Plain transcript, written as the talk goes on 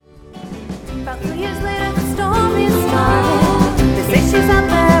About 2 years later, the storm is started. They say she's out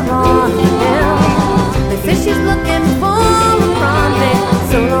there on the hill. They say she's looking for a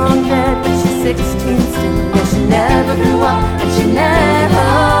rendezvous. So long dead, but she's 16 still. Yeah, she never grew up, and she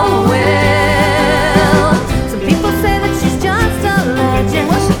never will. Some people say that she's just a legend.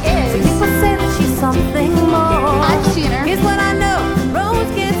 Well, she is. Some people say that she's something more. I've seen her. Here's what I know: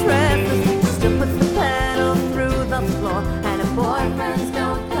 Rose gets restless. She still puts the pedal through the floor, and her boyfriends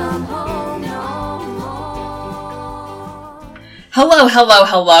don't come home no more.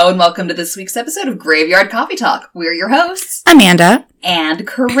 Hello, and welcome to this week's episode of Graveyard Coffee Talk. We're your hosts, Amanda. And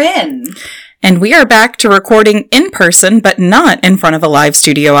Corinne. And we are back to recording in person, but not in front of a live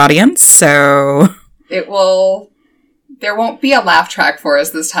studio audience, so... There won't be a laugh track for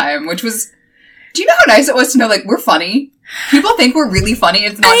us this time, which was... Do you know how nice it was to know, like, we're funny? People think we're really funny.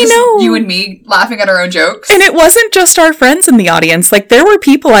 It's not just you and me laughing at our own jokes. And it wasn't just our friends in the audience. Like, there were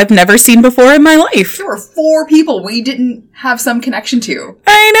people I've never seen before in my life. There were 4 people we didn't have some connection to.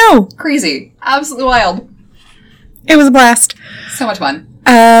 I know. Crazy. Absolutely wild. It was a blast. So much fun.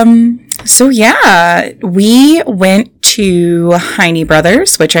 So yeah, we went to Heine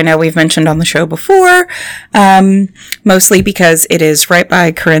Brothers, which I know we've mentioned on the show before, mostly because it is right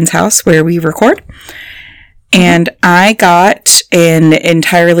by Corinne's house where we record. And I got an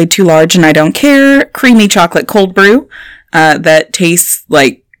entirely too large, and I don't care, creamy chocolate cold brew, that tastes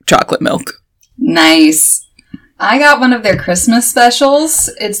like chocolate milk. Nice. I got one of their Christmas specials.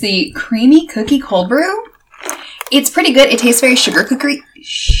 It's the creamy cookie cold brew. It's pretty good. It tastes very sugar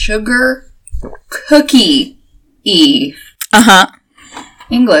cookie-y. Uh-huh.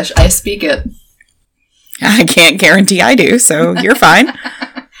 English, I speak it. I can't guarantee I do, so you're fine.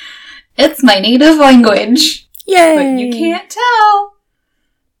 It's my native language. Yay! But you can't tell.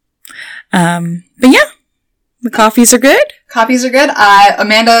 But yeah, the coffees are good. Coffees are good.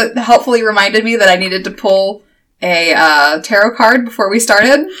 Amanda helpfully reminded me that I needed to pull a tarot card before we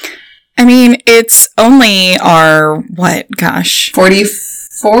started. I mean, it's only our, 44th?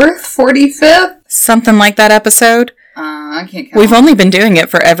 45th? Something like that episode. I can't count. We've only been doing it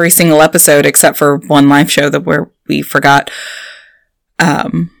for every single episode except for one live show where we forgot.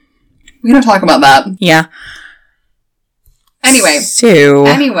 We don't talk about that. Yeah.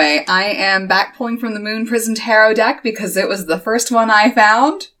 Anyway, I am back pulling from the Moon Prison Tarot deck because it was the first one I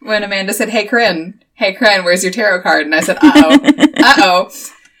found when Amanda said, Hey, Corinne, where's your tarot card? And I said, uh-oh.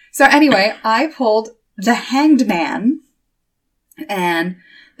 So anyway, I pulled the Hanged Man, and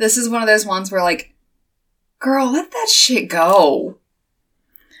this is one of those ones where, like, girl, let that shit go.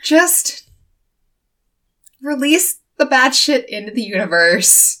 Just release the bad shit into the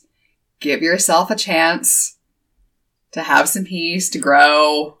universe. Give yourself a chance to have some peace, to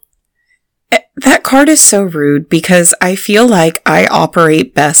grow. That card is so rude because I feel like I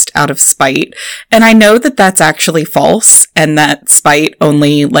operate best out of spite. And I know that that's actually false and that spite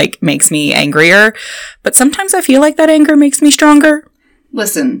only, like, makes me angrier. But sometimes I feel like that anger makes me stronger.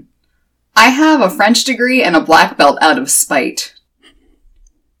 Listen, I have a French degree and a black belt out of spite.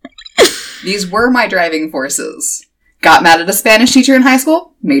 These were my driving forces. Got mad at a Spanish teacher in high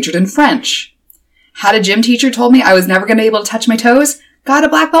school, majored in French. Had a gym teacher told me I was never going to be able to touch my toes, got a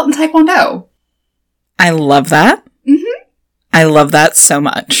black belt in Taekwondo. I love that. Mm-hmm. I love that so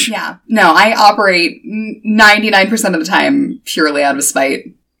much. Yeah. No, I operate 99% of the time purely out of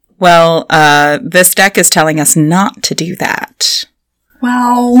spite. Well, this deck is telling us not to do that.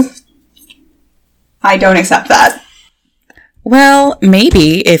 Well, I don't accept that. Well,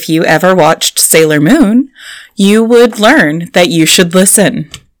 maybe if you ever watched Sailor Moon, you would learn that you should listen.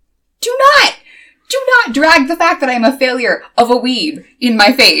 Do not drag the fact that I'm a failure of a weeb in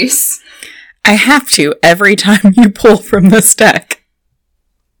my face. I have to every time you pull from this deck.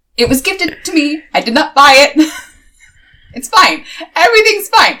 It was gifted to me. I did not buy it. It's fine. Everything's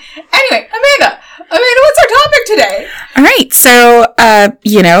fine. Anyway, Amanda, what's our topic today? All right. So,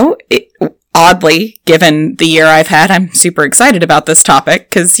 oddly, given the year I've had, I'm super excited about this topic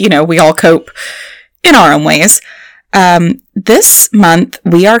because, we all cope in our own ways. This month,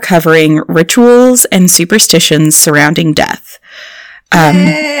 we are covering rituals and superstitions surrounding death.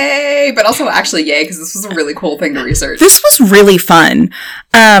 Yay! But also actually yay, because this was a really cool thing to research. This was really fun.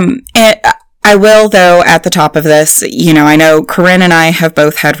 And I will, though, at the top of this, I know Corinne and I have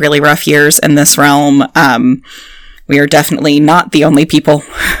both had really rough years in this realm. We are definitely not the only people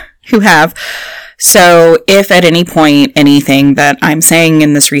who have. So if at any point anything that I'm saying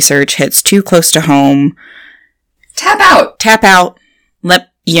in this research hits too close to home, tap out.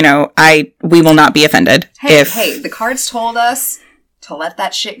 We will not be offended. Hey, the cards told us to let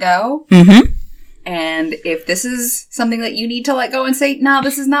that shit go. Mm-hmm. And if this is something that you need to let go and say, no,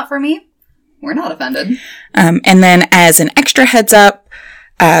 this is not for me, We're not offended. And then as an extra heads up,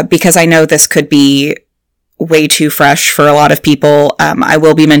 because I know this could be way too fresh for a lot of people, I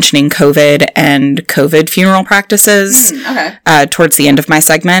will be mentioning COVID and COVID funeral practices towards the end of my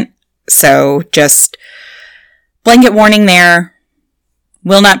segment. So just blanket warning there.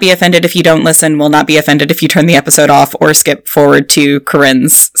 Will not be offended if you don't listen. Will not be offended if you turn the episode off or skip forward to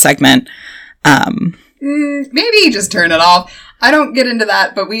Corinne's segment. Maybe just turn it off. I don't get into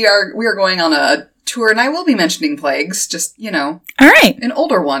that, but we are going on a tour, and I will be mentioning plagues. Just, All right. An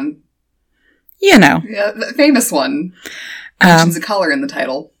older one. Yeah, the famous one. Mentions a color in the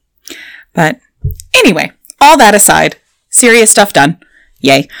title. But anyway, all that aside, serious stuff done.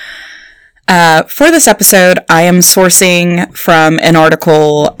 Yay. For this episode, I am sourcing from an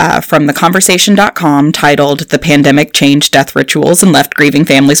article from theconversation.com titled "The Pandemic Changed Death Rituals and Left Grieving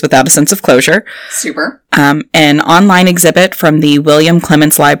Families Without a Sense of Closure." Super. An online exhibit from the William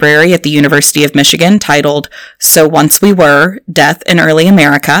Clements Library at the University of Michigan titled "So Once We Were, Death in Early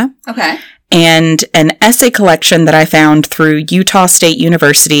America." Okay. And an essay collection that I found through Utah State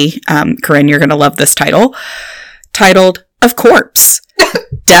University. Corinne, you're going to love this title. Titled "Of Corpse.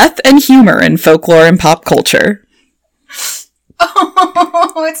 Death and Humor in Folklore and Pop Culture."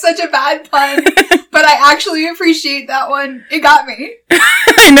 Oh, it's such a bad pun, but I actually appreciate that one. It got me.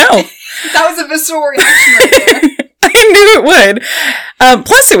 I know. That was a visceral reaction right there. I knew it would.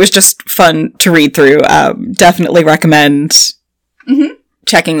 Plus, it was just fun to read through. Definitely recommend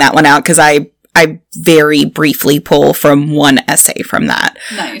checking that one out, because I very briefly pull from one essay from that.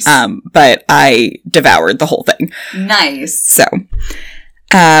 Nice. But I devoured the whole thing. Nice. So,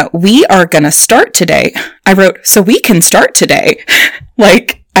 we are going to start today. I wrote, "So we can start today."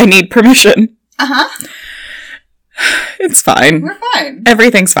 Like, I need permission. Uh-huh. It's fine. We're fine.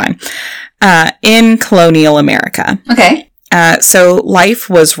 Everything's fine. In colonial America. Okay. So life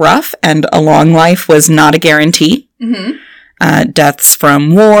was rough, and a long life was not a guarantee. Mm-hmm. Deaths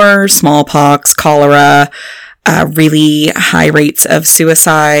from war, smallpox, cholera, really high rates of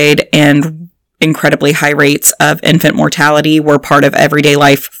suicide, and incredibly high rates of infant mortality were part of everyday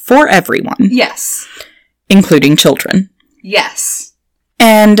life for everyone. Yes. Including children. Yes.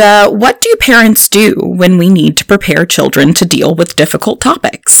 And what do parents do when we need to prepare children to deal with difficult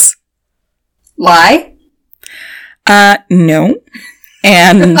topics? Lie? No.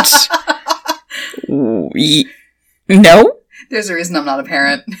 And no. There's a reason I'm not a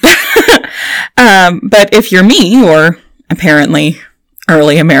parent. But if you're me, or apparently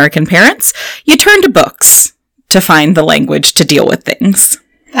early American parents, you turn to books to find the language to deal with things.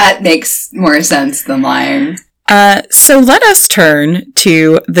 That makes more sense than lying. So let us turn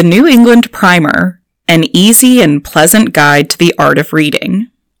to the New England Primer, an easy and pleasant guide to the art of reading.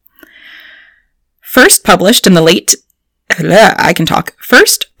 First published in the late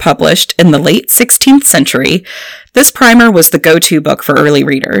 16th century, this primer was the go-to book for early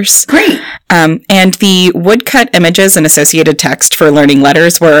readers. Great. And the woodcut images and associated text for learning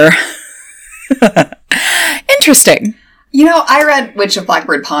letters were interesting. I read Witch of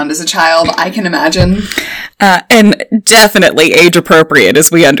Blackbird Pond as a child. I can imagine. And definitely age-appropriate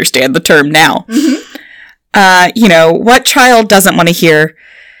as we understand the term now. Mm-hmm. What child doesn't want to hear,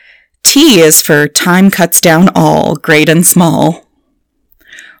 "T is for time cuts down all, great and small."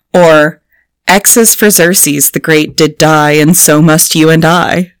 Or, "X is for Xerxes the Great did die, and so must you and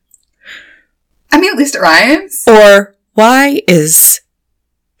I." I mean, at least it rhymes. Or, Y is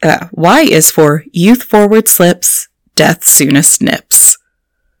for youth forward slips, death soonest nips.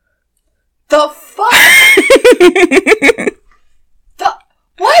 The fuck?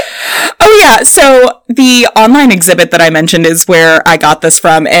 What? Oh yeah, so the online exhibit that I mentioned is where I got this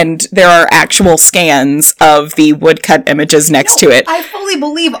from, and there are actual scans of the woodcut images next to it. I fully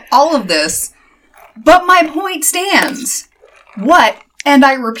believe all of this, but my point stands. What, and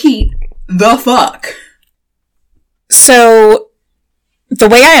I repeat, the fuck? So, the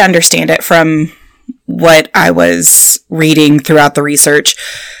way I understand it from what I was reading throughout the research,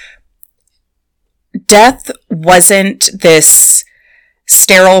 death wasn't this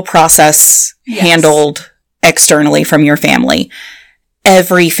sterile process handled externally from your family.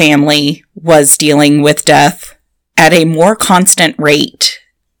 Every family was dealing with death at a more constant rate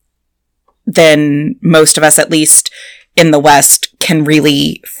than most of us, at least in the West, can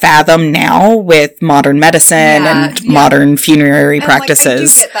really fathom now with modern medicine and modern funerary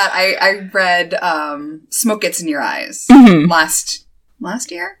practices. I do get that. I read Smoke Gets in Your Eyes last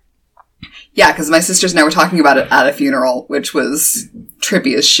year. Yeah, because my sisters and I were talking about it at a funeral, which was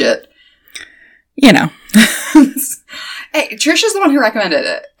trippy as shit. Hey, Trisha's the one who recommended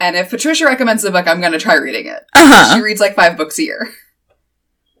it. And if Patricia recommends the book, I'm going to try reading it. She reads like 5 books a year.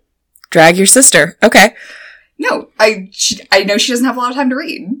 Drag your sister. Okay. No, I know she doesn't have a lot of time to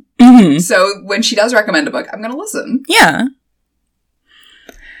read. Mm-hmm. So when she does recommend a book, I'm going to listen. Yeah.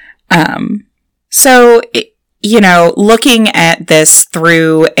 So, looking at this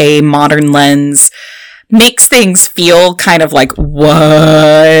through a modern lens makes things feel kind of like,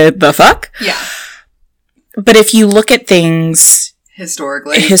 what the fuck? Yeah. But if you look at things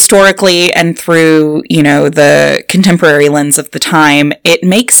historically and through, the contemporary lens of the time, it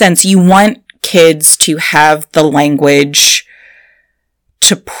makes sense. You want kids to have the language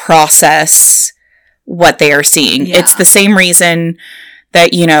to process what they are seeing. Yeah. It's the same reason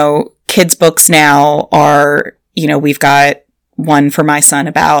that, kids' books now are, we've got one for my son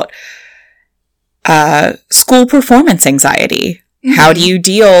about school performance anxiety. Mm-hmm. How do you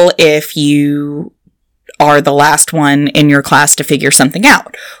deal if you are the last one in your class to figure something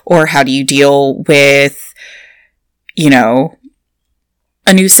out? Or how do you deal with,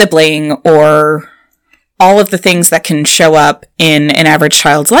 a new sibling, or all of the things that can show up in an average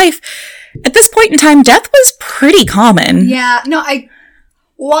child's life? At this point in time, death was pretty common. Yeah, no,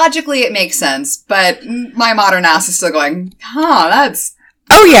 logically it makes sense, but my modern ass is still going, that's...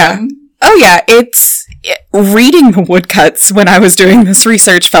 Oh, yeah. It's... Reading the woodcuts when I was doing this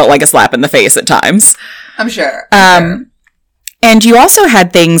research felt like a slap in the face at times. I'm sure. And you also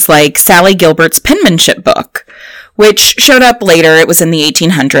had things like Sally Gilbert's penmanship book, which showed up later. It was in the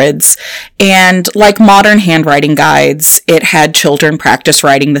 1800s. And like modern handwriting guides, it had children practice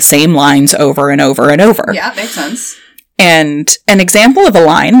writing the same lines over and over and over. Yeah, makes sense. And an example of a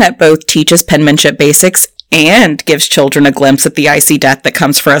line that both teaches penmanship basics and gives children a glimpse at the icy death that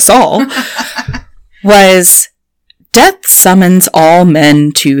comes for us all was, "Death summons all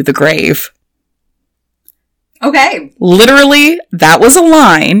men to the grave." Okay. Literally, that was a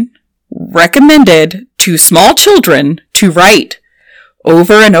line recommended to small children to write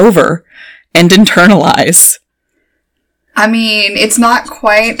over and over and internalize. I mean, it's not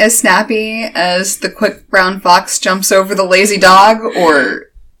quite as snappy as the quick brown fox jumps over the lazy dog, or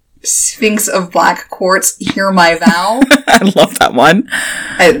Sphinx of Black Quartz, hear my vow. I love that one.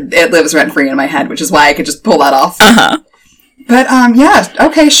 It lives rent-free in my head, which is why I could just pull that off. Uh-huh. But, yeah,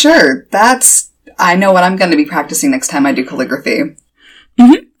 okay, sure. I know what I'm going to be practicing next time I do calligraphy.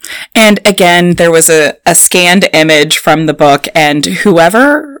 Mm-hmm. And again, there was a scanned image from the book, and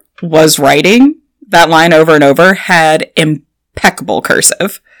whoever was writing that line over and over had impeccable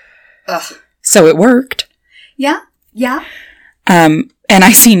cursive. Ugh. So it worked. Yeah. And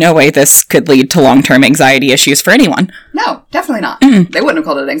I see no way this could lead to long-term anxiety issues for anyone. No, definitely not. Mm-mm. They wouldn't have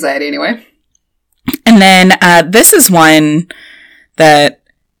called it anxiety anyway. And then this is one that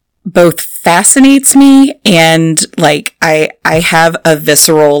both fascinates me and, like, I have a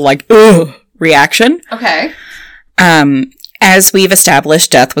visceral, like, ugh reaction. Okay. As we've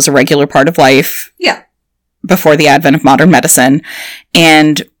established, death was a regular part of life. Yeah. Before the advent of modern medicine.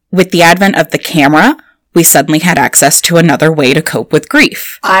 And with the advent of the camera, we suddenly had access to another way to cope with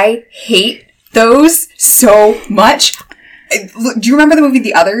grief. I hate those so much. Do you remember the movie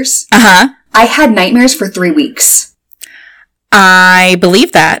The Others? Uh-huh. I had nightmares for 3 weeks. I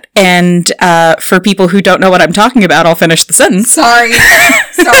believe that. And for people who don't know what I'm talking about, I'll finish the sentence. Sorry,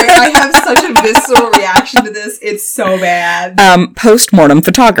 I have such a visceral reaction to this. It's so bad. Post-mortem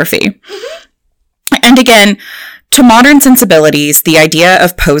photography. Mm-hmm. And again, to modern sensibilities, the idea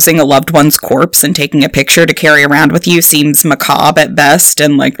of posing a loved one's corpse and taking a picture to carry around with you seems macabre at best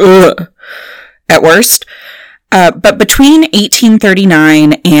and like, ugh, at worst. But between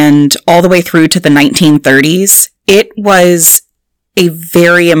 1839 and all the way through to the 1930s, it was a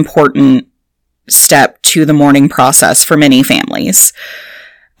very important step to the mourning process for many families.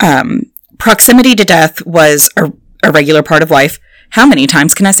 Proximity to death was a regular part of life. How many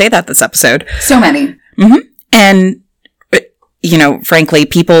times can I say that this episode? So many. Mm-hmm. And, frankly,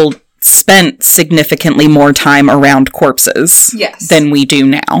 people spent significantly more time around corpses than we do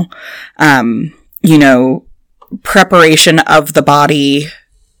now. Preparation of the body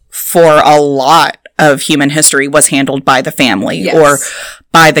for a lot of human history was handled by the family or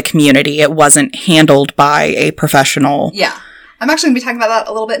by the community. It wasn't handled by a professional. Yeah. I'm actually going to be talking about that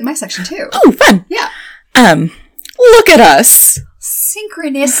a little bit in my section, too. Oh, fun. Yeah. Look at us.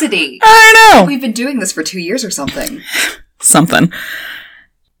 Synchronicity. I know. We've been doing this for 2 years or something.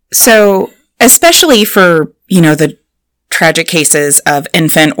 So, especially for, the tragic cases of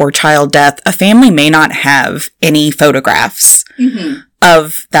infant or child death, a family may not have any photographs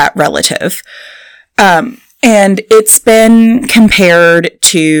of that relative. And it's been compared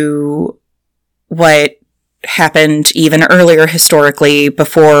to what happened even earlier historically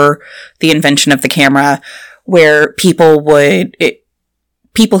before the invention of the camera, where people would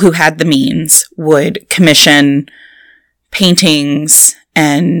people who had the means would commission paintings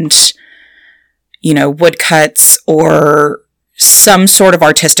and, woodcuts or some sort of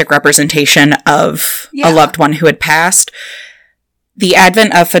artistic representation of a loved one who had passed. The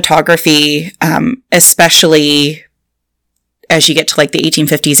advent of photography, especially as you get to like the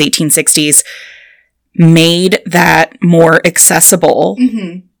 1850s, 1860s, made that more accessible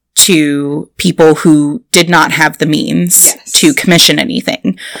to people who did not have the means to commission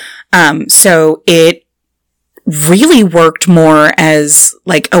anything. So it really worked more as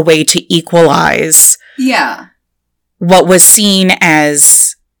like a way to equalize what was seen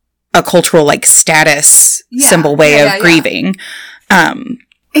as a cultural like status symbol way of grieving.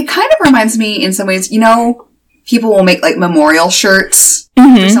 It kind of reminds me in some ways, people will make like memorial shirts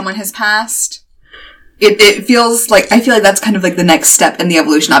after someone has passed. It feels like, I feel like that's kind of like the next step in the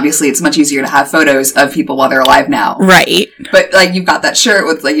evolution. Obviously, it's much easier to have photos of people while they're alive now. Right. But like, you've got that shirt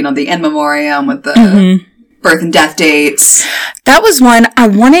with like, the in memoriam with the birth and death dates. That was one I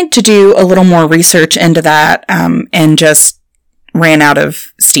wanted to do a little more research into that, and just ran out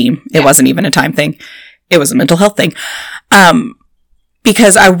of steam. It wasn't even a time thing. It was a mental health thing.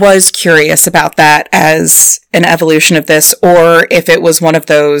 Because I was curious about that as an evolution of this, or if it was one of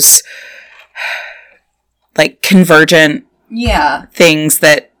those like convergent things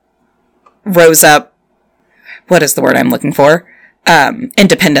that rose up. What is the word I'm looking for?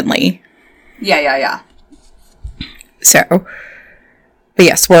 Independently. Yeah. So, but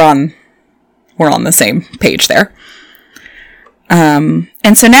yes, we're on the same page there. And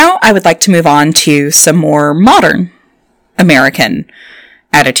so now I would like to move on to some more modern American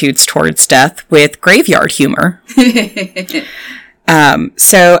attitudes towards death with graveyard humor.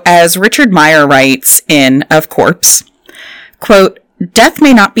 So as Richard Meyer writes in Of Corpse, quote, "Death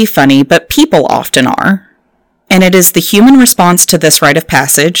may not be funny, but people often are. And it is the human response to this rite of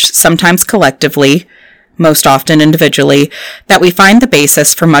passage, sometimes collectively, most often individually, that we find the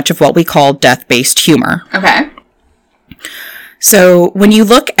basis for much of what we call death-based humor." Okay. So when you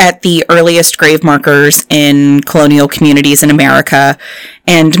look at the earliest grave markers in colonial communities in America,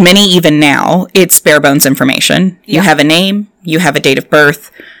 and many even now, it's bare bones information. Yeah. You have a name, you have a date of birth,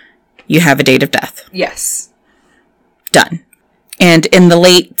 you have a date of death. Yes. Done. And in the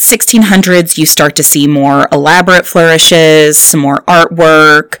late 1600s, you start to see more elaborate flourishes, some more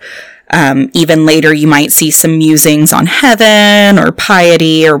artwork. Even later, you might see some musings on heaven or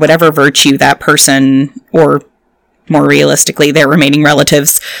piety or whatever virtue that person, or more realistically, their remaining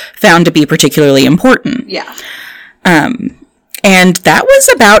relatives, found to be particularly important. Yeah. And that was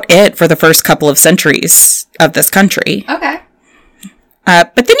about it for the first couple of centuries of this country. Okay.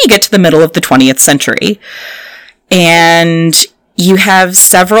 But then you get to the middle of the 20th century, and you have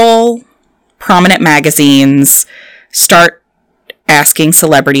several prominent magazines start asking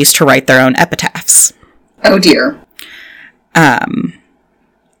celebrities to write their own epitaphs. Oh, dear. And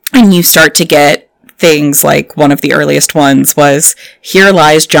you start to get things like, one of the earliest ones was, "Here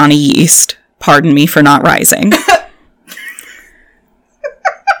lies Johnny Yeast. Pardon me for not rising."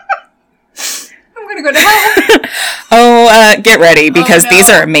 I'm gonna go to hell. Get ready, because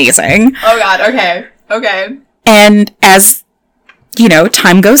these are amazing. Oh, God. Okay. And as,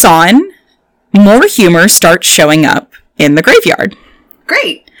 time goes on, more humor starts showing up in the graveyard.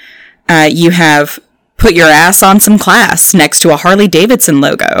 Great. You have "Put your ass on some class" next to a Harley Davidson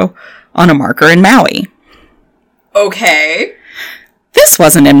logo on a marker in Maui. Okay. This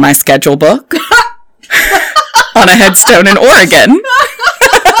wasn't in my schedule book. On a headstone in Oregon.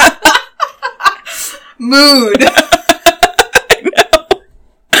 Mood.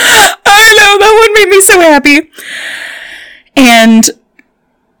 I know, that one made me so happy. And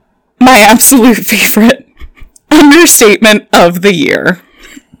my absolute favorite understatement of the year.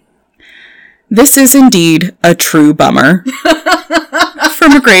 "This is indeed a true bummer."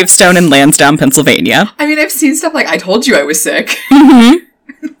 From a gravestone in Lansdowne, Pennsylvania. I mean, I've seen stuff like "I told you I was sick."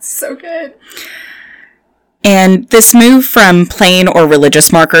 It's so good. And this move from plain or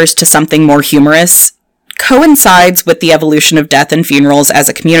religious markers to something more humorous coincides with the evolution of death and funerals as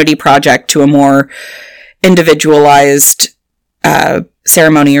a community project to a more individualized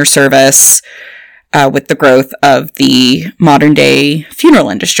ceremony or service with the growth of the modern day funeral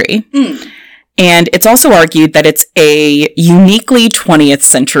industry. And it's also argued that it's a uniquely 20th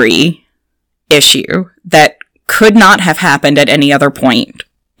century issue that could not have happened at any other point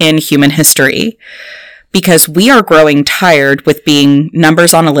in human history, because we are growing tired with being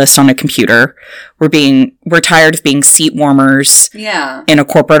numbers on a list on a computer. We're tired of being seat warmers in a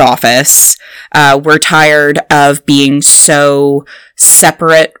corporate office. We're tired of being so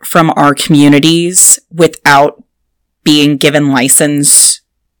separate from our communities without being given license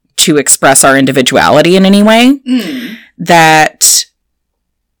to express our individuality in any way. That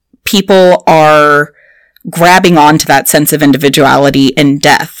people are grabbing onto that sense of individuality in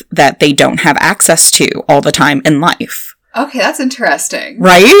death that they don't have access to all the time in life. Okay, that's interesting.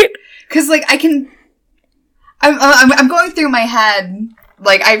 Right? Because, like, I'm going through my head,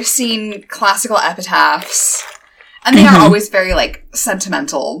 like, I've seen classical epitaphs, and they are always very, like,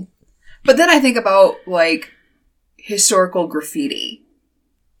 sentimental. But then I think about, like, historical graffiti.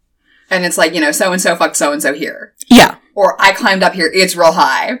 And it's like, you know, so-and-so fucked so-and-so here. Yeah. Or, I climbed up here, it's real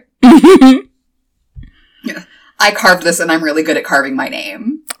high. Yeah. I carved this and I'm really good at carving my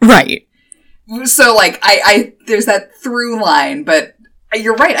name. Right. So, like, I there's that through line, but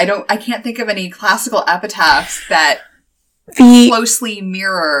you're right, I can't think of any classical epitaphs that closely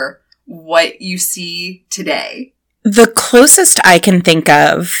mirror what you see today. The closest I can think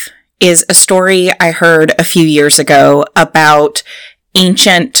of is a story I heard a few years ago about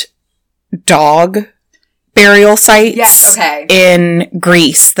ancient dog burial sites in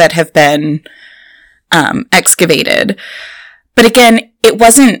Greece that have been excavated. But again, it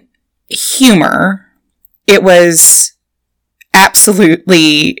wasn't humor. It was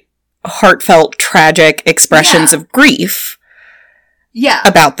absolutely heartfelt, tragic expressions of grief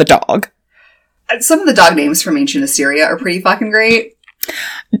about the dog. Some of the dog names from ancient Assyria are pretty fucking great.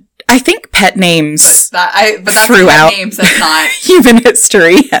 I think pet names that's throughout pet names, that's not human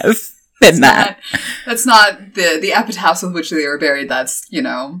history have been that. That's not the epitaphs with which they were buried. That's, you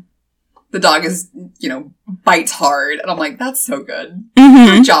know, the dog is, you know, bites hard. And I'm like, that's so good.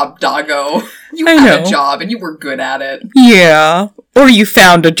 Good job, doggo. You had a job and you were good at it. Yeah. Or you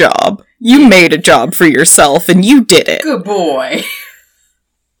found a job. You made a job for yourself and you did it. Good boy.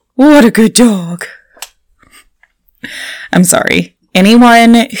 What a good dog. I'm sorry.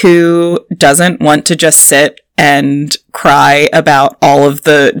 Anyone who doesn't want to just sit and cry about all of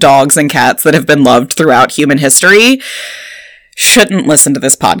the dogs and cats that have been loved throughout human history shouldn't listen to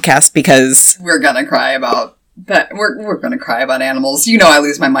this podcast, because we're gonna cry about that. We're gonna cry about animals. You know, I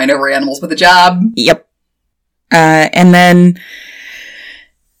lose my mind over animals with a job. Yep. And then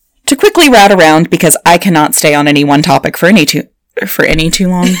to quickly route around, because I cannot stay on any one topic for any too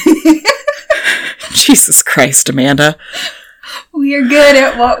long. Jesus Christ, Amanda. We are good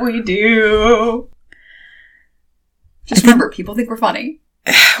at what we do. Just remember, people think we're funny.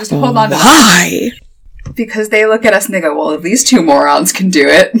 Just hold on to Why? That. Because they look at us and they go, well, if these two morons can do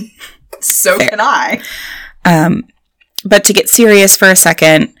it, so Fair. Can I. But to get serious for a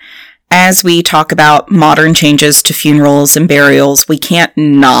second, as we talk about modern changes to funerals and burials, we can't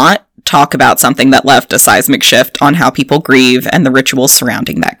not talk about something that left a seismic shift on how people grieve and the rituals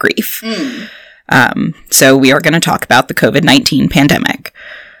surrounding that grief. So we are going to talk about the COVID-19 pandemic.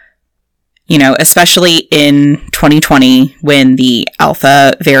 You know, especially in 2020, when the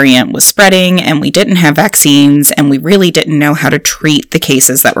Alpha variant was spreading and we didn't have vaccines and we really didn't know how to treat the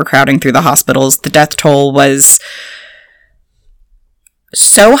cases that were crowding through the hospitals. The death toll was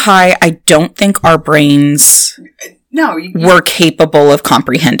so high, I don't think our brains were capable of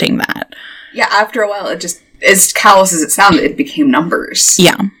comprehending that. Yeah, after a while, it just, as callous as it sounded, it became numbers.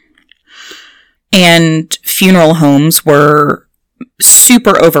 Yeah. And funeral homes were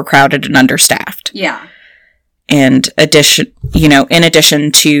super overcrowded and understaffed. Yeah. And in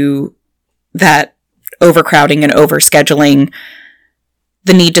addition to that overcrowding and overscheduling,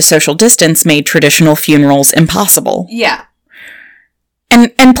 the need to social distance made traditional funerals impossible. Yeah.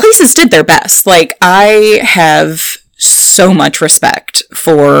 And places did their best. Like, I have so much respect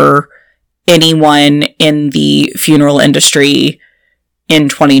for anyone in the funeral industry in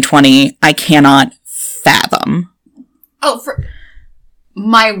 2020. I cannot fathom. Oh, for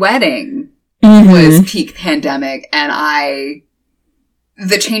my wedding was peak pandemic, and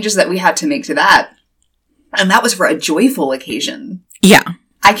the changes that we had to make to that, and that was for a joyful occasion. Yeah.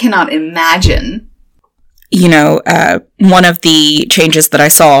 I cannot imagine. You know, one of the changes that I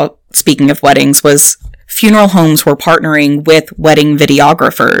saw, speaking of weddings, was funeral homes were partnering with wedding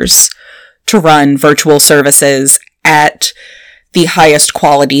videographers to run virtual services at the highest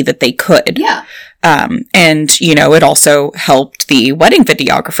quality that they could. Yeah. And, you know, it also helped the wedding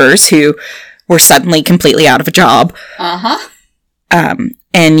videographers who were suddenly completely out of a job. Uh-huh.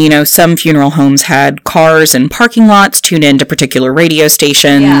 And, you know, some funeral homes had cars and parking lots tune into particular radio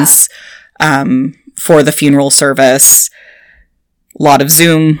stations for the funeral service. A lot of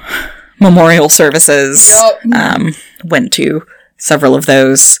Zoom memorial services. Yep. Went to several of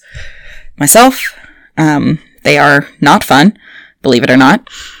those myself. They are not fun, believe it or not.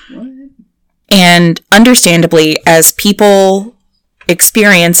 What? And understandably, as people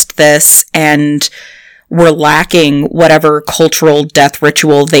experienced this and were lacking whatever cultural death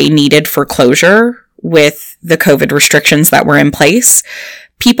ritual they needed for closure with the COVID restrictions that were in place,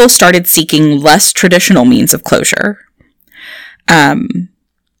 people started seeking less traditional means of closure.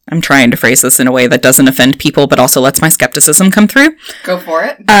 I'm trying to phrase this in a way that doesn't offend people, but also lets my skepticism come through. Go for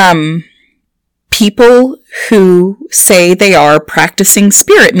it. People who say they are practicing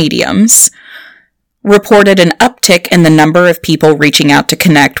spirit mediums reported an uptick in the number of people reaching out to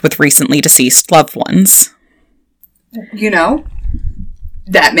connect with recently deceased loved ones. You know,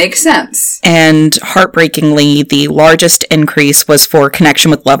 that makes sense. And heartbreakingly, the largest increase was for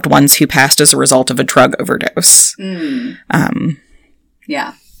connection with loved ones who passed as a result of a drug overdose.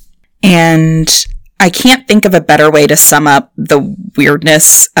 Yeah. And I can't think of a better way to sum up the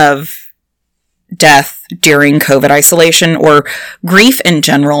weirdness of death during COVID isolation or grief in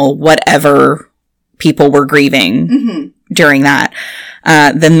general, whatever people were grieving during that,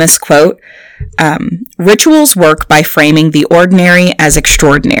 than this quote. Rituals work by framing the ordinary as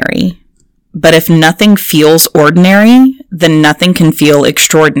extraordinary. But if nothing feels ordinary, then nothing can feel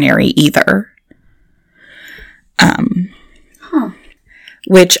extraordinary either.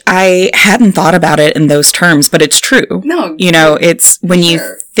 Which I hadn't thought about it in those terms, but it's true. No. You know, it's when you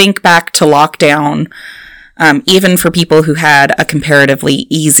think back to lockdown, even for people who had a comparatively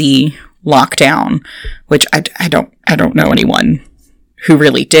easy lockdown, which I don't know anyone who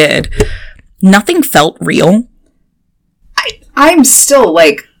really did, nothing felt real. I'm still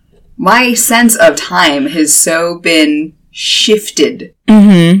like, my sense of time has so been shifted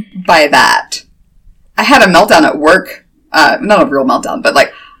by that. I had a meltdown at work. Not a real meltdown, but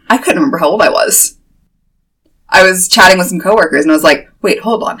like, I couldn't remember how old I was. I was chatting with some coworkers and I was like, wait,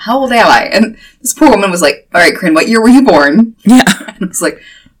 hold on, how old am I? And this poor woman was like, all right, Corinne, what year were you born? Yeah. And I was like,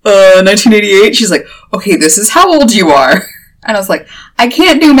 1988. She's like, okay, this is how old you are. And I was like, I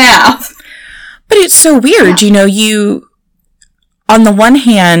can't do math. But it's so weird, you know, on the one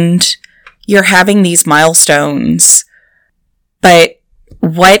hand, you're having these milestones, but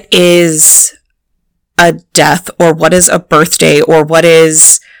what is a death, or what is a birthday, or what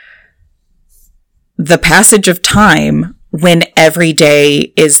is the passage of time when every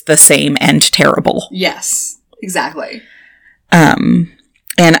day is the same and terrible? Yes, exactly. And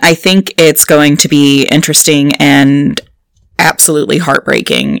I think it's going to be interesting and absolutely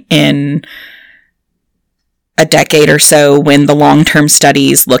heartbreaking in a decade or so when the long-term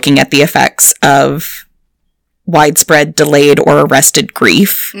studies looking at the effects of widespread delayed or arrested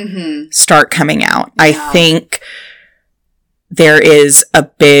grief start coming out. Yeah. I think there is a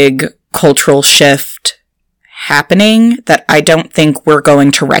big cultural shift happening that I don't think we're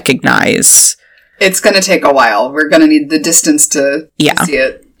going to recognize. It's going to take a while. We're going to need the distance to see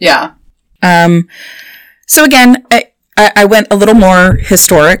it. Yeah. So again, I went a little more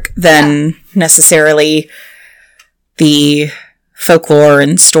historic than necessarily the folklore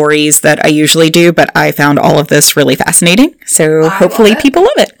and stories that I usually do, but I found all of this really fascinating. So hopefully people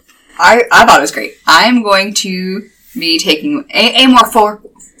love it. I thought it was great. I'm going to be taking a more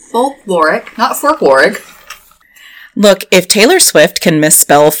folkloric, not folkloric. Look, if Taylor Swift can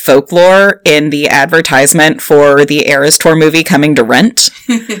misspell folklore in the advertisement for the Eras Tour movie coming to Rent,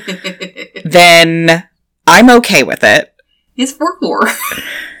 then I'm okay with it. It's folklore.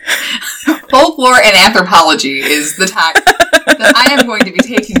 Folklore and anthropology is the tack that I am going to be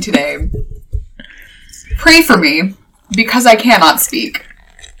taking today. Pray for me, because I cannot speak.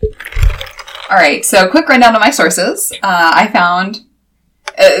 Alright, so quick rundown of my sources. I found,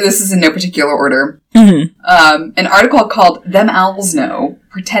 this is in no particular order, an article called Them Owls Know,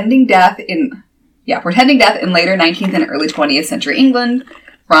 Pretending Death in later 19th and early 20th century England,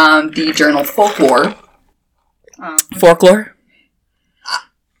 from the journal Folklore. Folklore?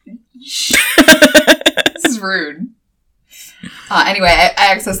 This is rude. Anyway,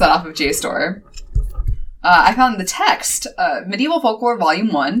 I accessed that off of JSTOR. I found the text, Medieval Folklore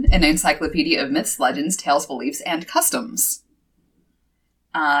Volume 1, an encyclopedia of myths, legends, tales, beliefs, and customs.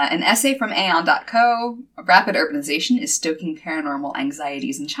 An essay from Aeon.co, Rapid Urbanization is Stoking Paranormal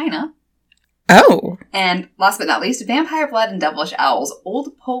Anxieties in China. Oh. And last but not least, Vampire Blood and Devilish Owls,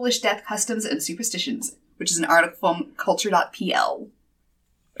 Old Polish Death Customs and Superstitions, which is an article from culture.pl.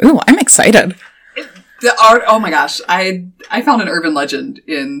 Ooh, I'm excited. The art, oh my gosh, I found an urban legend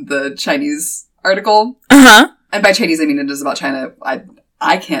in the Chinese article. Uh-huh. And by Chinese, I mean it is about China.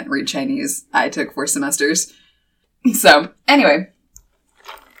 I can't read Chinese. I took 4 semesters. So, anyway.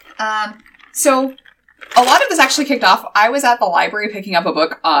 So, a lot of this actually kicked off. I was at the library picking up a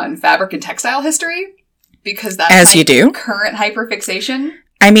book on fabric and textile history. Because that's as you do. Current hyperfixation.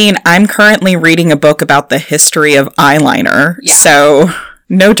 I mean, I'm currently reading a book about the history of eyeliner. Yeah. So,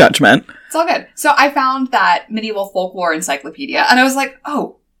 no judgment. It's all good. So I found that medieval folklore encyclopedia, and I was like,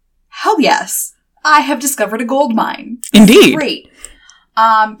 oh, hell yes. I have discovered a gold mine. Indeed. Great.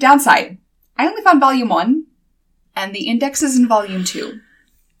 Downside. I only found volume 1, and the index is in volume 2.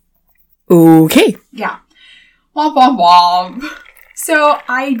 Okay. Yeah. Womp womp womp. So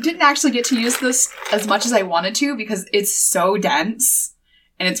I didn't actually get to use this as much as I wanted to because it's so dense,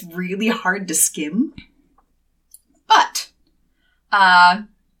 and it's really hard to skim. But,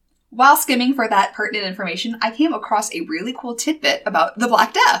 while skimming for that pertinent information, I came across a really cool tidbit about the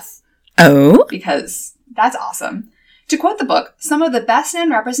Black Death. Oh? Because that's awesome. To quote the book, some of the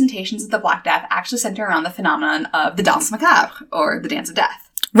best-known representations of the Black Death actually center around the phenomenon of the Danse Macabre, or the Dance of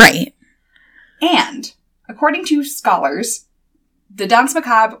Death. Right. And, according to scholars, the Danse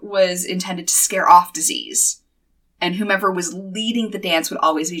Macabre was intended to scare off disease, and whomever was leading the dance would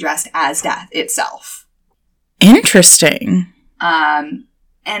always be dressed as death itself. Interesting.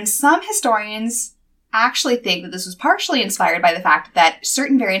 And some historians actually think that this was partially inspired by the fact that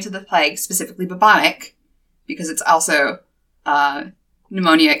certain variants of the plague, specifically bubonic, because it's also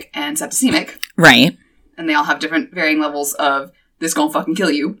pneumonic and septicemic. Right. And they all have different varying levels of this gonna fucking kill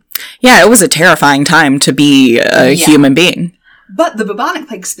you. Yeah, it was a terrifying time to be a human being. But the bubonic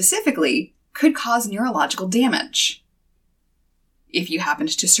plague specifically could cause neurological damage if you happened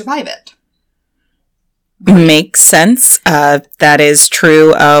to survive it. Makes sense. That is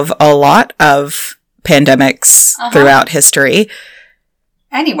true of a lot of pandemics throughout history.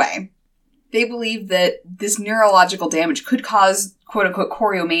 Anyway, they believe that this neurological damage could cause quote-unquote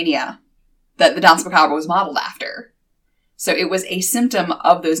choriomania that the Danse Macabre was modeled after. So it was a symptom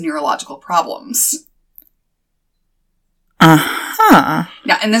of those neurological problems. Uh-huh.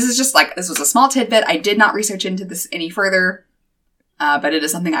 Yeah, and this is just this was a small tidbit. I did not research into this any further, but it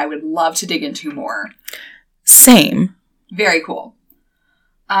is something I would love to dig into more. Same. Very cool.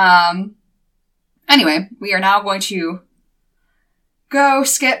 Anyway, we are now going to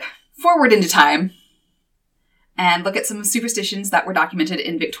skip forward into time and look at some superstitions that were documented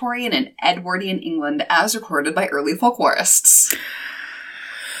in Victorian and Edwardian England as recorded by early folklorists.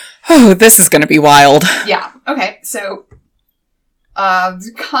 Oh, this is going to be wild. Yeah. Okay. So,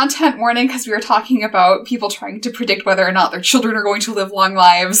 content warning, because we were talking about people trying to predict whether or not their children are going to live long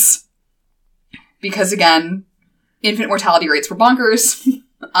lives. Because, again, infant mortality rates were bonkers.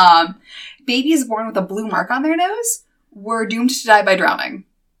 Babies born with a blue mark on their nose were doomed to die by drowning.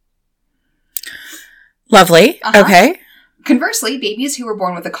 Lovely. Okay. Conversely, babies who were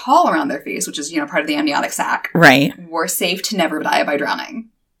born with a caul around their face, which is, part of the amniotic sac, right, were safe to never die by drowning.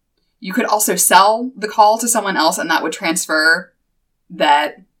 You could also sell the caul to someone else, and that would transfer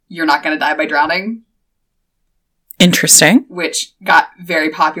that you're not going to die by drowning. Interesting. Which got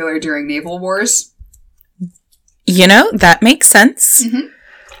very popular during naval wars. That makes sense.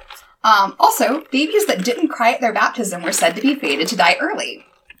 Mm-hmm. Also, babies that didn't cry at their baptism were said to be fated to die early.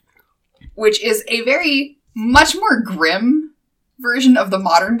 Which is a very, much more grim version of the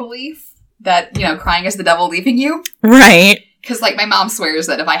modern belief that, crying is the devil leaving you. Right. Because, my mom swears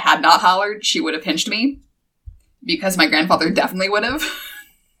that if I had not hollered, she would have pinched me. Because my grandfather definitely would have.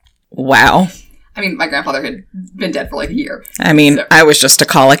 Wow. I mean, my grandfather had been dead for a year. I mean, so. I was just a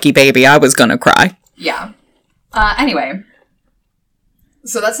colicky baby. I was gonna cry. Yeah. Anyway.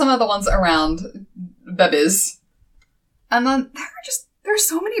 So that's some of the ones around babies. And then there's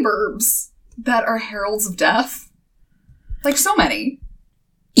so many verbs that are heralds of death. So many.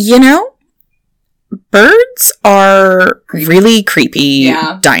 Birds are really creepy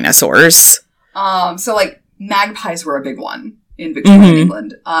dinosaurs. So magpies were a big one in Victorian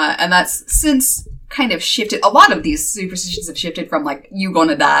England. And that's since kind of shifted. A lot of these superstitions have shifted from you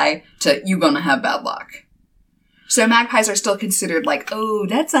gonna die to you gonna have bad luck. So magpies are still considered oh,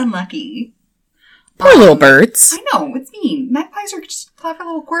 that's unlucky. Poor little birds. I know, it's mean. Magpies are just clever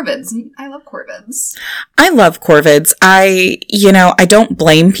little corvids. I love corvids. I love corvids. I don't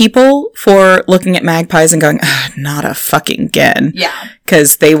blame people for looking at magpies and going, not a fucking again. Yeah.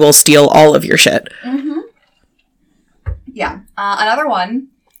 Because they will steal all of your shit. Mm-hmm. Yeah. Another one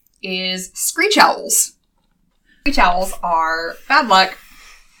is screech owls. Screech owls are bad luck.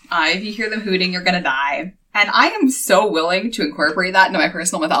 If you hear them hooting, you're gonna die. And I am so willing to incorporate that into my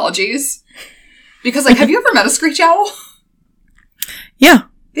personal mythologies. Because, have you ever met a screech owl? Yeah.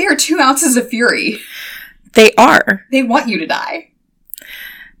 They are 2 ounces of fury. They are. They want you to die.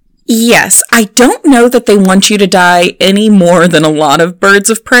 Yes. I don't know that they want you to die any more than a lot of birds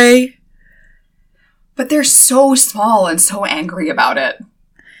of prey. But they're so small and so angry about it.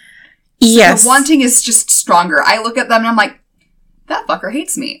 Yes. The wanting is just stronger. I look at them and I'm like, that fucker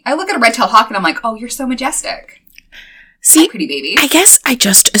hates me. I look at a red-tailed hawk and I'm like, oh, you're so majestic. See, pretty baby. I guess I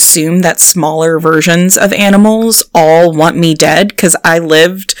just assume that smaller versions of animals all want me dead because I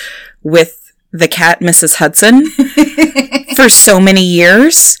lived with the cat Mrs. Hudson for so many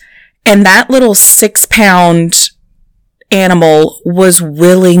years. And that little 6-pound animal was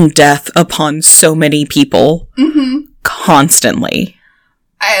willing death upon so many people constantly.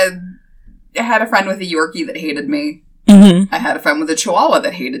 I had a friend with a Yorkie that hated me. Mm-hmm. I had a friend with a Chihuahua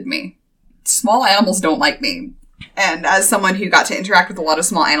that hated me. Small animals don't like me. And as someone who got to interact with a lot of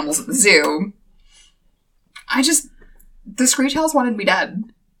small animals at the zoo, the Screechtails wanted me dead.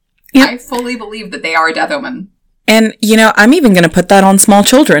 Yep. I fully believe that they are a death omen. And, I'm even going to put that on small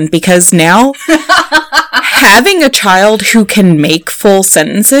children because now, having a child who can make full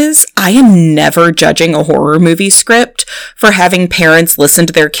sentences, I am never judging a horror movie script for having parents listen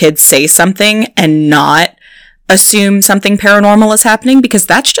to their kids say something and not assume something paranormal is happening because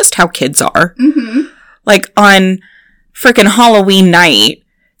that's just how kids are. Mm-hmm. Like, on frickin' Halloween night,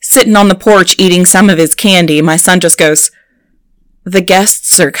 sitting on the porch eating some of his candy, my son just goes, "The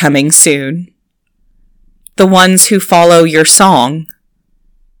guests are coming soon. The ones who follow your song.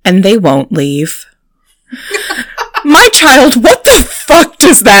 And they won't leave." My child, what the fuck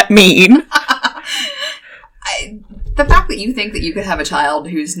does that mean? The fact that you think that you could have a child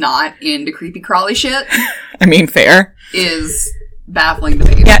who's not into creepy crawly shit... I mean, fair. ...is baffling to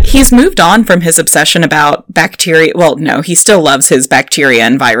me. Yeah, he's moved on from his obsession about bacteria. Well, no, he still loves his bacteria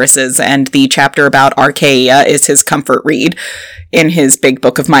and viruses, and the chapter about archaea is his comfort read in his big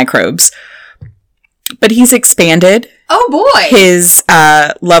book of microbes. But he's expanded his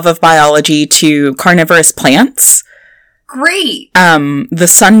love of biology to carnivorous plants. Great. The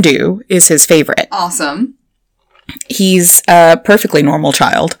sundew is his favorite. Awesome. He's a perfectly normal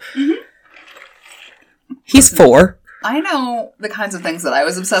child. Mm-hmm. He's 4. I know the kinds of things that I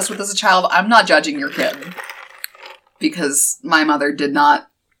was obsessed with as a child. I'm not judging your kid. Because my mother did not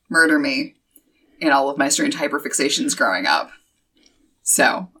murder me in all of my strange hyperfixations growing up.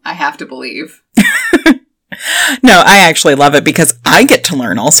 So, I have to believe. No, I actually love it because I get to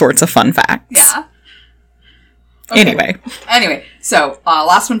learn all sorts of fun facts. Yeah. Okay. Anyway, so,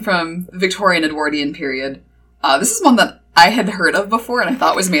 last one from the Victorian Edwardian period. This is one that I had heard of before and I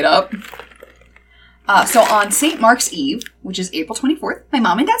thought was made up. So on St. Mark's Eve, which is April 24th, my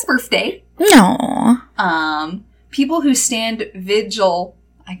mom and dad's birthday. Aww. People who stand vigil,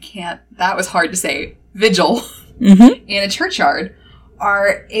 that was hard to say, vigil, in a churchyard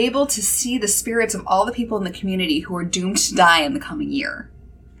are able to see the spirits of all the people in the community who are doomed to die in the coming year.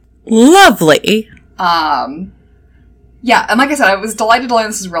 Lovely. Yeah, and like I said, I was delighted to learn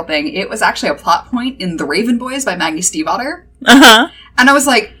this is a real thing. It was actually a plot point in The Raven Boys by Maggie Stiefvater. Uh-huh. And I was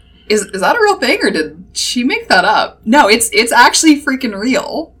like, is that a real thing, or did she make that up? No, it's actually freaking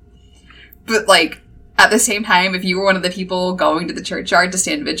real. But, like, at the same time, if you were one of the people going to the churchyard to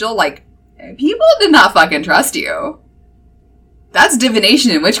stand vigil, like, people did not fucking trust you. That's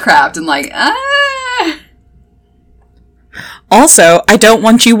divination and witchcraft, and like, Also, I don't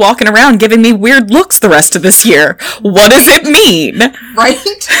want you walking around giving me weird looks the rest of this year. What does it mean?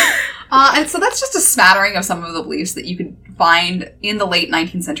 Right? And so that's just a smattering of some of the beliefs that you could find in the late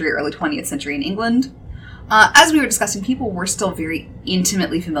 19th century, early 20th century in England. As we were discussing, people were still very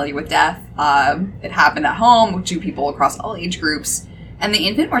intimately familiar with death. It happened at home to people across all age groups. And the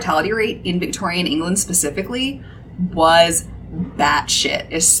infant mortality rate in Victorian England specifically was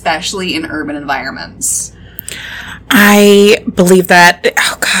batshit, especially in urban environments. I believe that.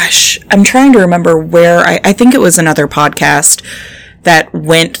 Oh gosh, I'm trying to remember where. I think it was another podcast that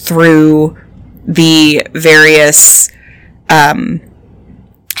went through the various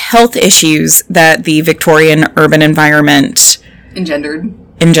health issues that the Victorian urban environment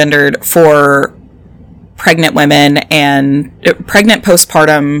engendered for pregnant women and pregnant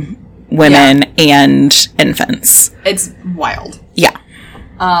postpartum women and infants. It's wild. Yeah.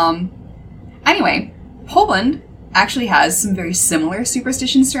 Anyway, Poland actually has some very similar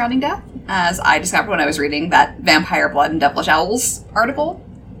superstitions surrounding death, as I discovered when I was reading that Vampire Blood and Devilish Owls article.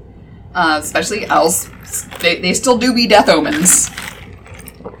 Especially owls, they still do be death omens.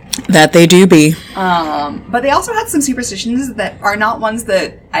 That they do be. But they also had some superstitions that are not ones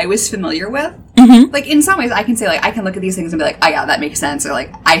that I was familiar with. Mm-hmm. Like, in some ways, I can say, like, I can look at these things and be like, oh yeah, that makes sense, or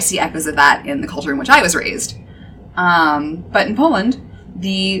like, I see echoes of that in the culture in which I was raised. But in Poland,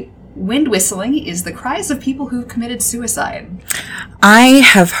 the wind whistling is the cries of people who've committed suicide. I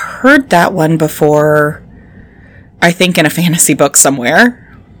have heard that one before, I think in a fantasy book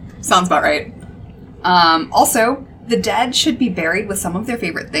somewhere. Sounds about right. Also, the dead should be buried with some of their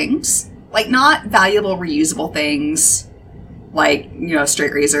favorite things. Like, not valuable, reusable things, like,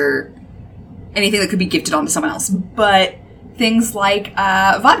 straight razor, anything that could be gifted onto someone else, but things like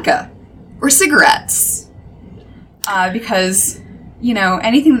vodka or cigarettes. Because, you know,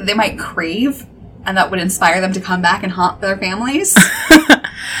 anything that they might crave and that would inspire them to come back and haunt their families.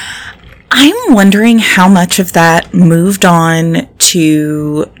 I'm wondering how much of that moved on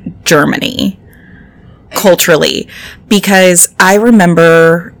to Germany culturally, because I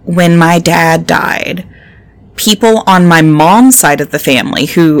remember when my dad died, people on my mom's side of the family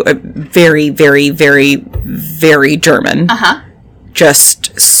who are very, very, very, very German,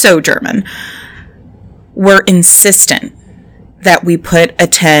 just so German, were insistent that we put a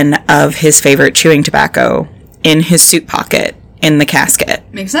tin of his favorite chewing tobacco in his suit pocket in the casket.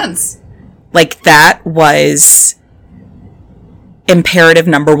 Makes sense. Like, that was imperative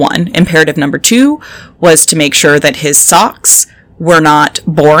number one. Imperative number two was to make sure that his socks were not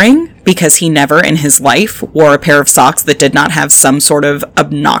boring, because he never in his life wore a pair of socks that did not have some sort of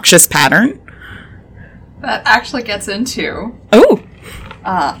obnoxious pattern. That actually gets into... Oh!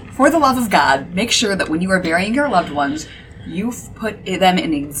 For the love of God, make sure that when you are burying your loved ones, you put them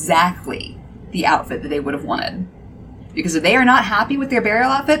in exactly the outfit that they would have wanted. Because if they are not happy with their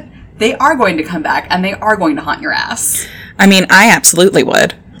burial outfit, they are going to come back and they are going to haunt your ass. I mean, I absolutely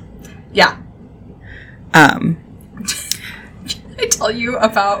would. Yeah. Can I tell you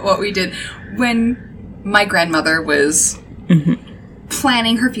about what we did when my grandmother was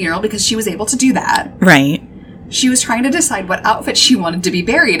planning her funeral, because she was able to do that. Right. She was trying to decide what outfit she wanted to be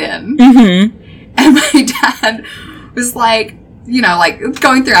buried in. Mm-hmm. And my dad was like, you know, like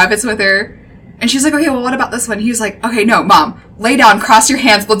going through outfits with her. And she's like, okay, well, what about this one? He was like, okay, no, Mom, lay down, cross your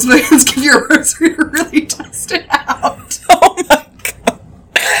hands, let's give you a rosary to really test it out. Oh my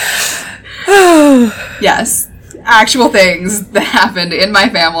God. Yes. Actual things that happened in my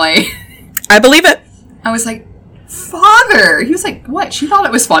family. I believe it. I was like, Father! He was like, what? She thought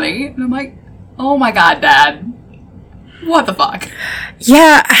it was funny. And I'm like, oh my God, Dad. What the fuck?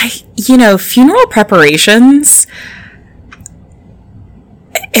 Yeah, funeral preparations,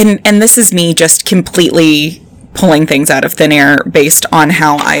 and this is me just completely pulling things out of thin air based on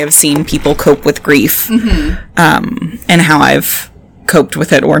how I have seen people cope with grief, and how I've coped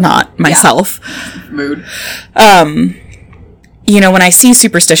with it or not myself. Yeah. Mood. When I see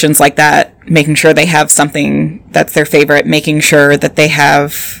superstitions like that, making sure they have something that's their favorite, making sure that they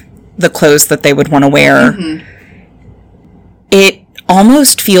have the clothes that they would want to wear, it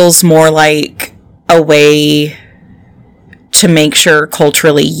almost feels more like a way to make sure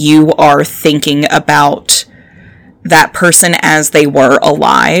culturally you are thinking about that person as they were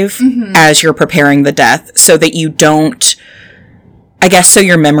alive as you're preparing the death, so that you don't, I guess, so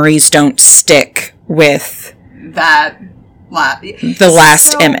your memories don't stick with the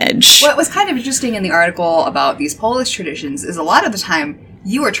last image. What was kind of interesting in the article about these Polish traditions is a lot of the time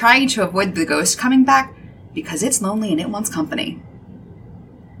you are trying to avoid the ghost coming back because it's lonely and it wants company.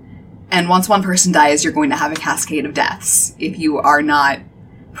 And once one person dies, you're going to have a cascade of deaths if you are not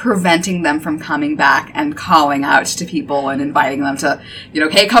preventing them from coming back and calling out to people and inviting them to,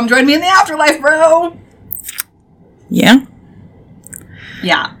 hey, come join me in the afterlife, bro! Yeah.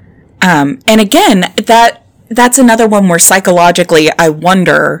 Yeah. And again, that's another one where psychologically I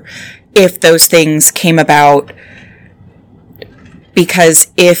wonder if those things came about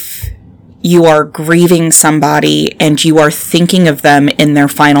because if you are grieving somebody and you are thinking of them in their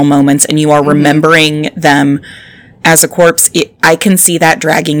final moments and you are remembering them as a corpse, I can see that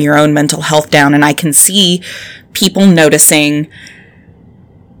dragging your own mental health down, and I can see people noticing,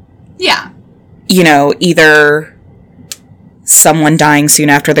 either someone dying soon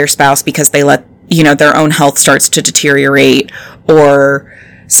after their spouse because they let, their own health starts to deteriorate, or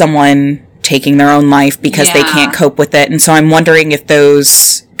someone taking their own life because they can't cope with it. And so I'm wondering if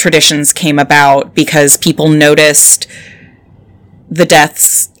those traditions came about because people noticed the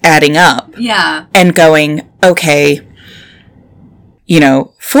deaths adding up. Yeah. And going, okay,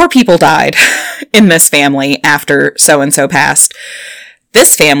 4 people died in this family after so-and-so passed.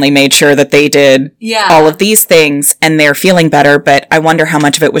 This family made sure that they did all of these things and they're feeling better, but I wonder how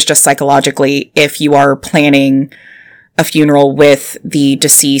much of it was just psychologically if you are planning a funeral with the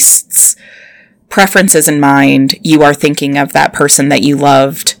deceased's preferences in mind, you are thinking of that person that you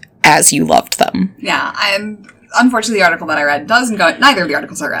loved as you loved them. Yeah, unfortunately, the article that I read doesn't go... Neither of the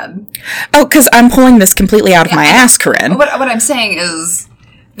articles I read. Oh, because I'm pulling this completely out of my ass, Corinne. What I'm saying is,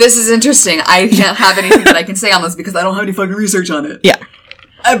 this is interesting. I can't have anything that I can say on this because I don't have any fucking research on it. Yeah.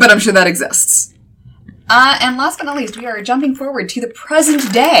 But I'm sure that exists. And last but not least, we are jumping forward to the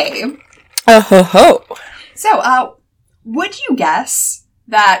present day. Oh, ho, ho. So, would you guess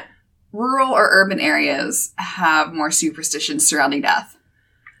that rural or urban areas have more superstitions surrounding death?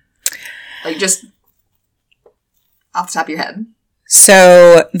 Like, just off the top of your head.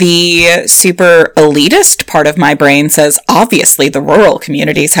 So the super elitist part of my brain says, obviously the rural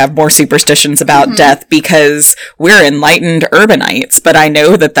communities have more superstitions about death because we're enlightened urbanites, but I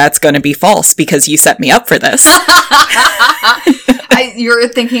know that that's going to be false because you set me up for this. You're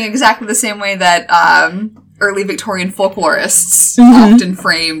thinking exactly the same way that early Victorian folklorists often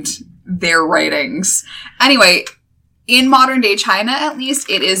framed their writings. Anyway, in modern day China, at least,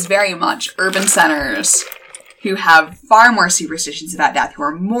 it is very much urban centers who have far more superstitions about death, who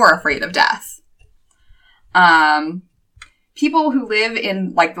are more afraid of death. People who live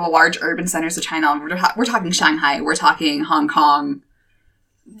in, like, the large urban centers of China, we're talking Shanghai, we're talking Hong Kong,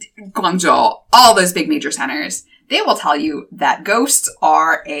 Guangzhou, all those big major centers, they will tell you that ghosts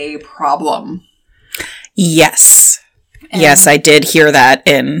are a problem. Yes. Yes, I did hear that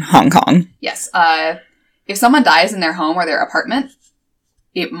in Hong Kong. Yes. If someone dies in their home or their apartment,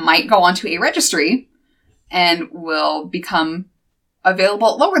 it might go onto a registry and will become available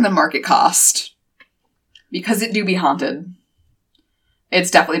at lower than market cost because it do be haunted.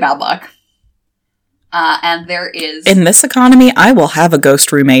 It's definitely bad luck. And there is... In this economy, I will have a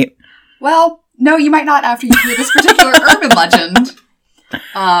ghost roommate. Well, no, you might not after you hear this particular urban legend.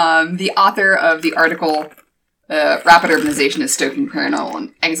 The author of the article, Rapid Urbanization is Stoking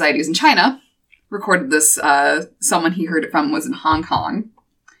Paranormal Anxieties in China, recorded this. Someone he heard it from was in Hong Kong.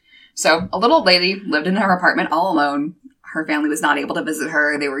 So, a little old lady lived in her apartment all alone. Her family was not able to visit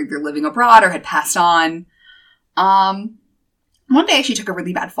her. They were either living abroad or had passed on. One day, she took a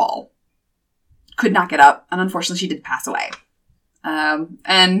really bad fall. Could not get up, and unfortunately, she did pass away.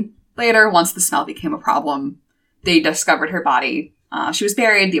 And later, once the smell became a problem, they discovered her body. She was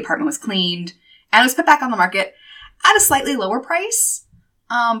buried, the apartment was cleaned, and it was put back on the market at a slightly lower price,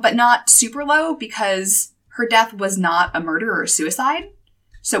 but not super low because her death was not a murder or a suicide.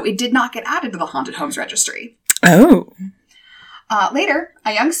 So it did not get added to the haunted homes registry. Oh. Later,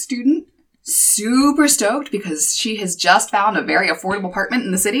 a young student, super stoked because she has just found a very affordable apartment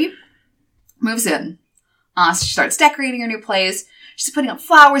in the city, moves in. So she starts decorating her new place. She's putting up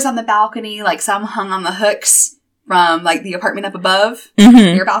flowers on the balcony, like some hung on the hooks from, like, the apartment up above,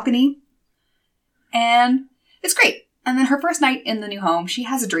 near balcony. And it's great. And then her first night in the new home, she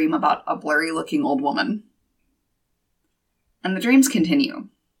has a dream about a blurry-looking old woman. And the dreams continue.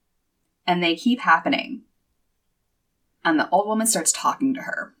 And they keep happening. And the old woman starts talking to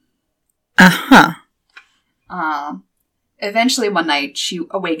her. Uh-huh. Eventually one night, she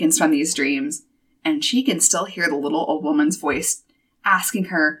awakens from these dreams, and she can still hear the little old woman's voice asking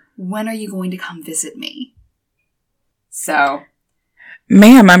her, when are you going to come visit me? So...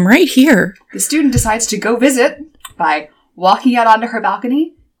 Ma'am, I'm right here. The student decides to go visit by walking out onto her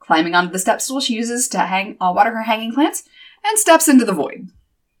balcony, climbing onto the step stool she uses to water her hanging plants, and steps into the void.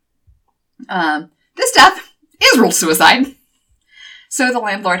 This death is ruled suicide. So the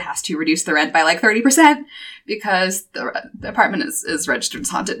landlord has to reduce the rent by like 30% because the apartment is registered as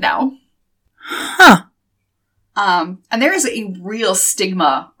haunted now. Huh. And there is a real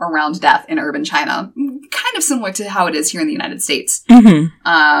stigma around death in urban China, kind of similar to how it is here in the United States.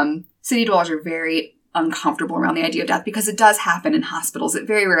 City dwellers are very uncomfortable around the idea of death because it does happen in hospitals. It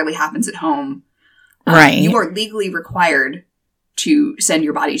very rarely happens at home. Right. You are legally required to send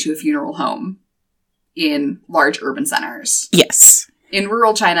your body to a funeral home in large urban centers. Yes. In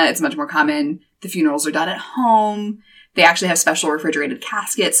rural China, it's much more common. The funerals are done at home. They actually have special refrigerated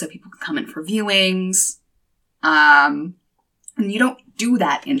caskets so people can come in for viewings. And you don't do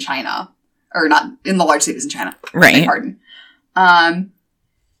that in China. Or not in the large cities in China. Right. Pardon.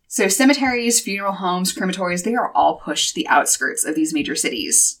 So cemeteries, funeral homes, crematories, they are all pushed to the outskirts of these major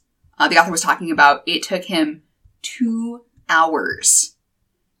cities. The author was talking about it took him 2 hours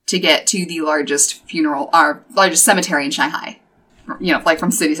to get to the largest largest cemetery in Shanghai. You know, like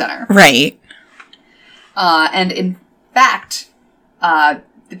from city center. Right. And in fact,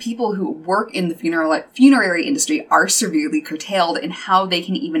 the people who work in the funerary industry are severely curtailed in how they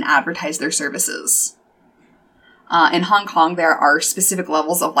can even advertise their services. In Hong Kong, there are specific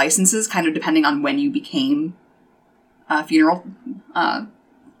levels of licenses, kind of depending on when you became a funeral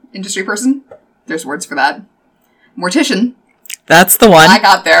industry person. There's words for that. Mortician. That's the one. I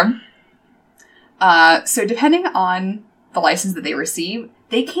got there. So depending on the license that they receive,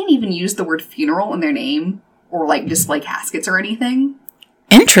 they can't even use the word funeral in their name or, like, display caskets or anything.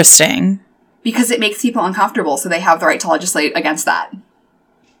 Interesting. Because it makes people uncomfortable, so they have the right to legislate against that.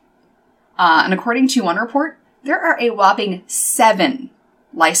 And according to one report, there are a whopping 7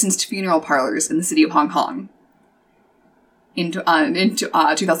 licensed funeral parlors in the city of Hong Kong in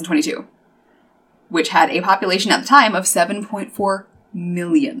 2022, which had a population at the time of 7.4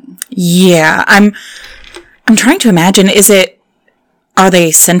 million. Yeah, I'm trying to imagine, are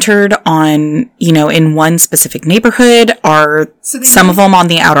they centered on, in one specific neighborhood? Are some of them on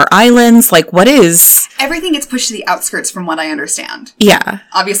the outer islands? Like, what is... Everything gets pushed to the outskirts from what I understand. Yeah.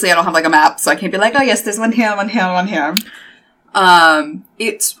 Obviously, I don't have, like, a map, so I can't be like, oh, yes, there's one here, one here, one here.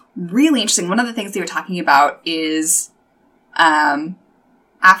 It's really interesting. One of the things they were talking about is,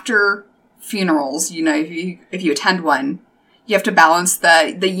 after funerals, if you attend one, you have to balance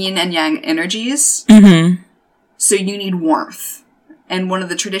the yin and yang energies. Mm-hmm. So you need warmth. And one of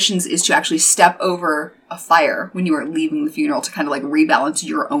the traditions is to actually step over a fire when you are leaving the funeral to kind of like rebalance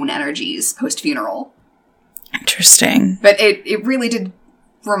your own energies post-funeral. Interesting. But it really did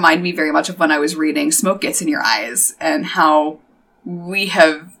remind me very much of when I was reading Smoke Gets in Your Eyes and how we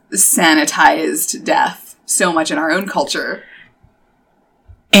have sanitized death so much in our own culture.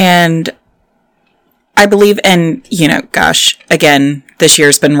 And I believe, and, gosh, again, this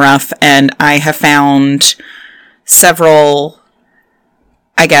year's been rough, and I have found several,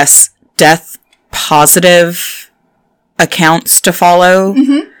 I guess, death positive accounts to follow.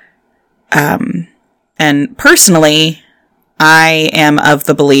 Mm-hmm. And personally, I am of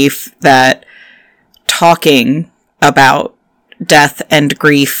the belief that talking about death and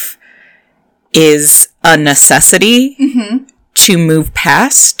grief is a necessity to move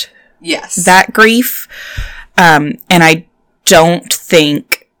past that grief. And I don't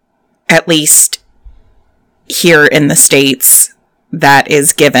think, at least here in the States, that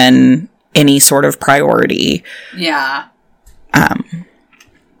is given any sort of priority. Yeah.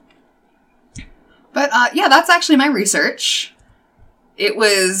 But, that's actually my research. It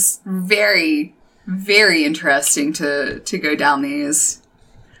was very, very interesting to go down these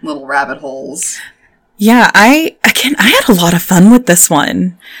little rabbit holes. Yeah, I had a lot of fun with this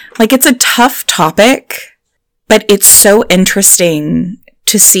one. Like, it's a tough topic, but it's so interesting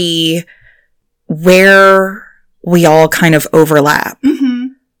to see where we all kind of overlap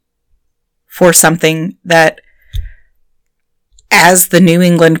for something that, as the New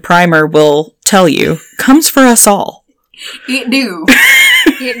England Primer will tell you, comes for us all. It do.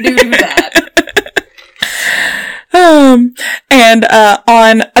 It do that. And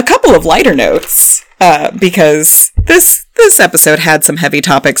on a couple of lighter notes, because this episode had some heavy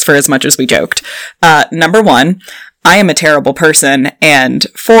topics for as much as we joked. Number one, I am a terrible person, and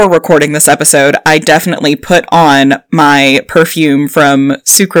for recording this episode, I definitely put on my perfume from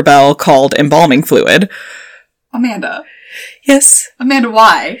Sucrabelle called Embalming Fluid. Amanda. Yes. Amanda,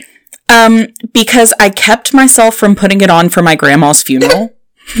 why? Because I kept myself from putting it on for my grandma's funeral.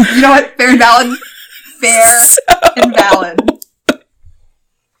 You know what? Fair and valid. Fair and valid.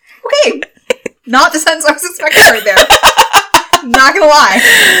 Okay. Not the sense I was expecting right there. Not gonna lie.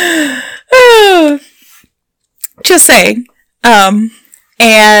 Just saying.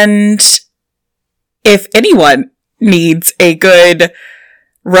 And if anyone needs a good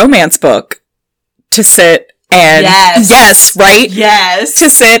romance book to sit and... Yes, right? Yes. To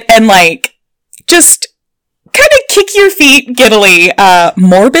sit and, like, just kind of kick your feet giddily.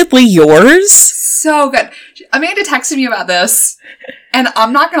 Morbidly Yours. So good. Amanda texted me about this, and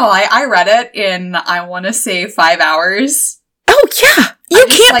I'm not gonna lie, I read it in, I want to say, 5 hours. Oh, yeah. You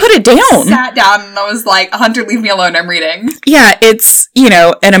can't put it down. Sat down and I was like, Hunter, leave me alone. I'm reading. Yeah, it's,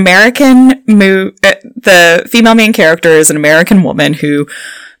 an American the female main character is an American woman who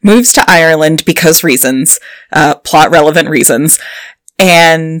moves to Ireland because reasons, plot relevant reasons,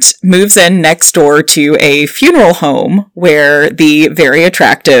 and moves in next door to a funeral home where the very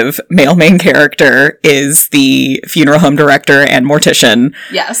attractive male main character is the funeral home director and mortician.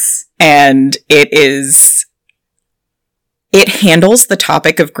 Yes. And it handles the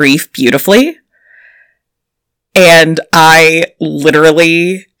topic of grief beautifully. And I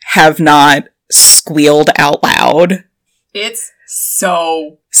literally have not squealed out loud. It's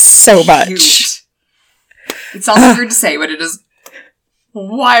so much. Cute. It sounds weird to say, but it is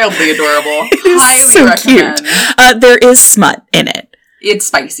wildly adorable. It is Highly so recommend. Cute. There is smut in it. It's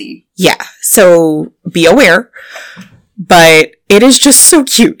spicy. Yeah, so be aware. But it is just so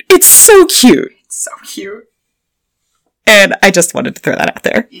cute. It's so cute. It's so cute. And I just wanted to throw that out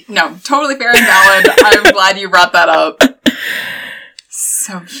there. No, totally fair and valid. I'm glad you brought that up.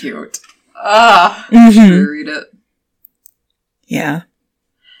 So cute. Should read it. Yeah.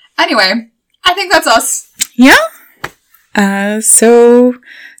 Anyway, I think that's us. Yeah. So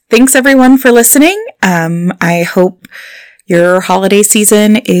thanks everyone for listening. I hope your holiday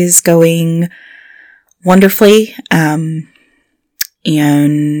season is going wonderfully. And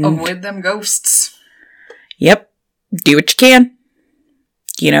avoid them ghosts. Yep. Do what you can.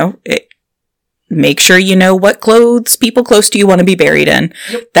 make sure you know what clothes people close to you want to be buried in.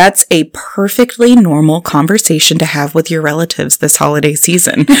 Yep. That's a perfectly normal conversation to have with your relatives this holiday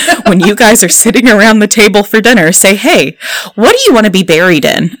season. When you guys are sitting around the table for dinner, say, hey, what do you want to be buried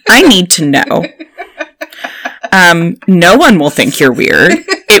in? I need to know. No one will think you're weird.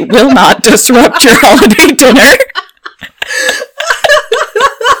 It will not disrupt your holiday dinner.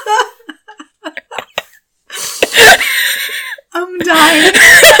 I'm dying.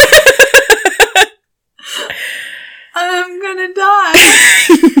 I'm gonna die.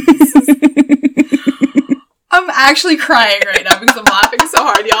 I'm actually crying right now because I'm laughing so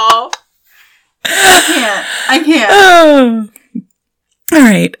hard, y'all. I can't. Oh. All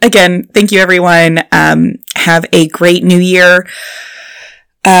right. Again, thank you, everyone. Have a great new year.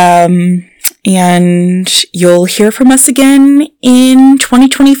 And you'll hear from us again in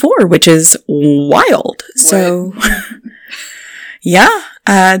 2024, which is wild. So, yeah.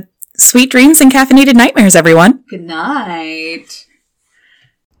 Sweet dreams and caffeinated nightmares, everyone. Good night.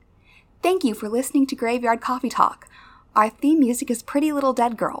 Thank you for listening to Graveyard Coffee Talk. Our theme music is Pretty Little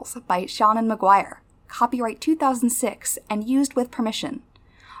Dead Girls by Shannon McGuire. Copyright 2006 and used with permission.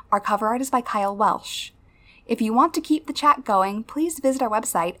 Our cover art is by Kyle Welsh. If you want to keep the chat going, please visit our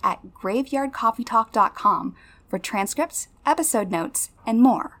website at graveyardcoffeetalk.com for transcripts, episode notes, and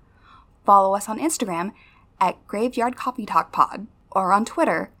more. Follow us on Instagram at Graveyard Coffee Talk Pod or on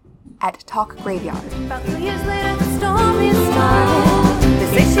Twitter at Talk Graveyard. About 2 years later, the storm is started. They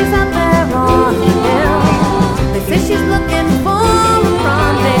say she's out there on the hill. They say she's looking for a promise.